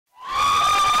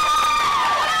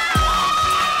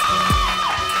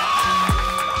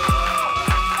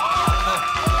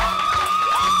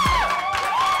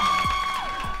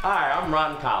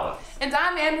Ron Collins. And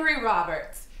I'm Anne-Marie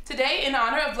Roberts. Today, in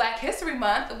honor of Black History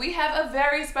Month, we have a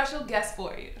very special guest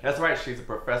for you. That's right, she's a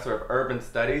professor of urban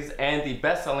studies and the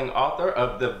best-selling author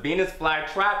of The Venus Fly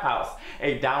Trap House,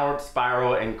 A Downward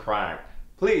Spiral in Crime.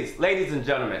 Please, ladies and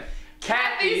gentlemen,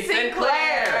 Kathy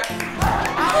Sinclair!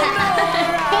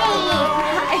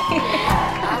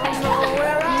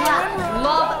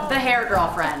 Love the hair,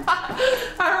 girlfriend. All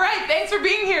right, thanks for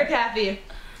being here, Kathy.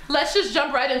 Let's just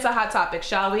jump right into hot topics,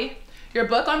 shall we? Your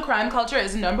book on crime culture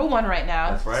is #1 right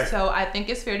now. That's right. So I think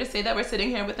it's fair to say that we're sitting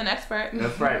here with an expert.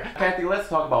 That's right. Kathy, let's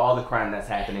talk about all the crime that's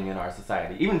happening in our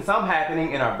society, even some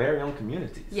happening in our very own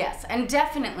communities. Yes, and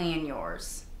definitely in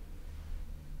yours.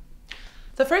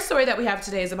 The first story that we have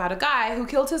today is about a guy who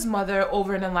killed his mother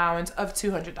over an allowance of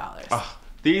 $200.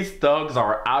 These thugs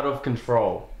are out of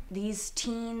control. These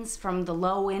teens from the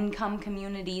low-income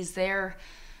communities, they're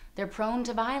prone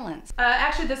to violence.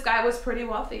 Actually, this guy was pretty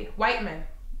wealthy. Whiteman.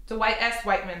 Dwight S.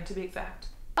 Whiteman, to be exact.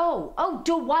 Oh,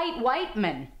 Dwight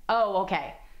Whiteman. Oh,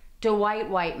 okay. Dwight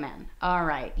Whiteman. All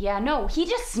right. Yeah, no, he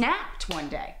just snapped one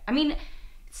day. I mean,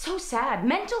 it's so sad.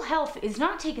 Mental health is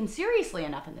not taken seriously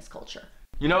enough in this culture.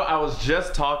 You know, I was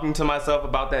just talking to myself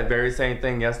about that very same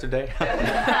thing yesterday.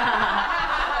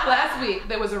 Last week,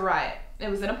 there was a riot. It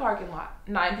was in a parking lot.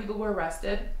 9 people were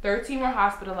arrested, 13 were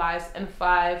hospitalized, and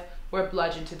 5 were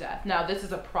bludgeoned to death. Now, this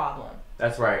is a problem.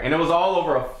 That's right, and it was all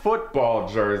over a football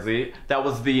jersey that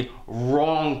was the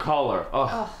wrong color.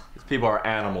 Ugh. These people are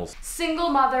animals.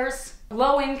 Single mothers,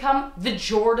 low income, the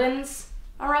Jordans.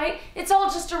 All right? It's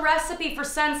all just a recipe for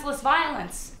senseless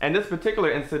violence. And this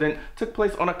particular incident took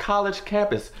place on a college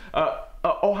campus,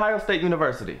 Ohio State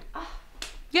University.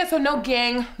 Yeah, so no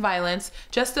gang violence,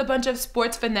 just a bunch of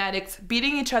sports fanatics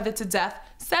beating each other to death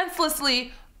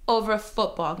senselessly over a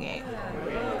football game.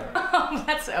 Oh,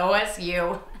 that's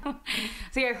OSU.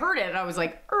 See, I heard it and I was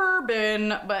like,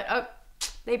 urban, but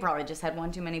they probably just had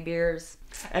one too many beers.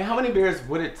 And how many beers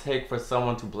would it take for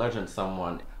someone to bludgeon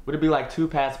someone? Would it be like 2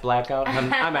 past blackout?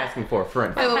 I'm asking for a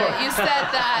friend. Wait, you said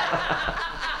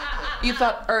that you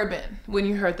thought urban when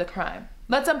you heard the crime.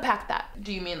 Let's unpack that.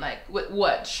 Do you mean like,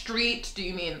 what, street? Do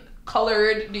you mean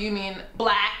colored? Do you mean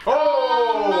black? Oh,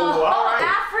 all right.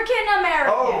 African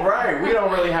American. Oh, right. We don't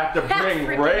really have to bring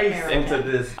race African-American. into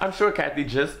this. I'm sure Kathy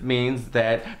just means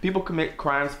that people commit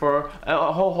crimes for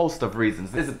a whole host of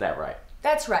reasons. Isn't that right?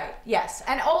 That's right, yes.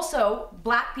 And also,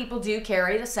 black people do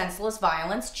carry the senseless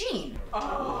violence gene.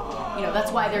 Oh. You know,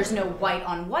 that's why there's no white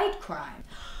on white crime.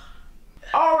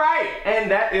 All right, and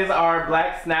that is our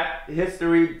Black Snap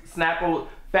History Snapple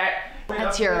fact.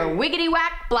 That's your wiggity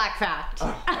whack black fact.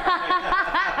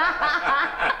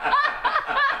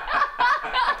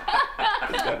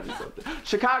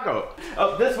 Chicago.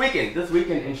 This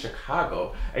weekend in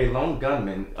Chicago, a lone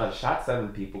gunman shot 7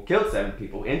 people, killed 7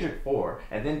 people, injured 4,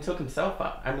 and then took himself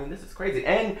out. I mean, this is crazy.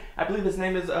 And I believe his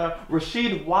name is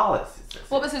Rasheed Wallace.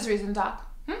 What was his reason, Doc?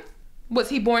 Was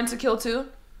he born to kill too?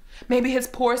 Maybe his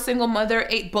poor single mother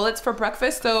ate bullets for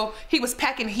breakfast, so he was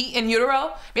packing heat in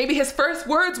utero. Maybe his first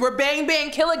words were "bang bang,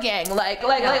 kill a gang." Like,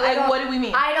 what do we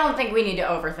mean? I don't think we need to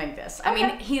overthink this. I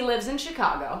mean, he lives in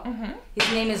Chicago. His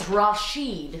name is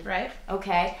Rasheed. Right.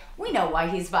 Okay. We know why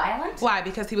he's violent. Why?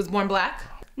 Because he was born black?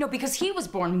 No, because he was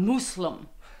born Muslim.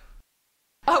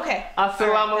 Okay.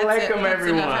 Assalamu alaikum,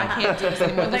 everyone. I can't do this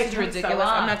anymore. This is ridiculous.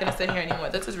 I'm not going to sit here anymore.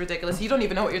 This is ridiculous. You don't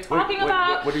even know what you're talking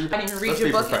about. What are you, I didn't even read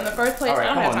your book in the first place. Right,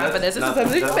 I don't have time for this. You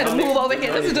better move over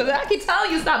here. I keep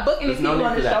telling you stop booking these people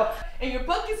on the show. And your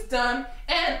book is done,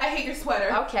 and I hate your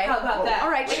sweater. Okay. How about that? All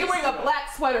right. You're wearing a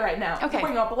black sweater right now. Okay. You're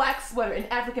wearing a black sweater, an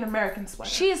African-American sweater.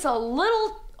 She's a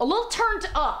little turned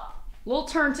up.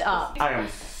 I am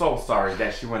so sorry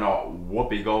that she went all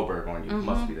Whoopi Goldberg on you.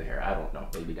 Must be the hair. I don't know,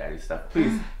 baby daddy stuff.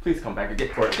 Please come back and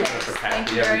get for it. Give it up for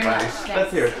Kathy, everybody.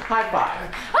 Let's hear it. High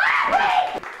five.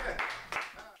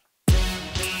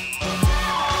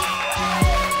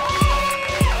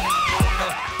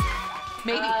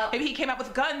 Maybe he came out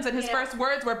with guns and his first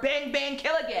words were "bang bang,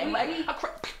 kill a gang."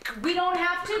 We don't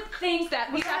have to think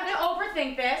that. We have to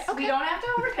overthink this. Okay. We don't have to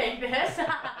overthink this.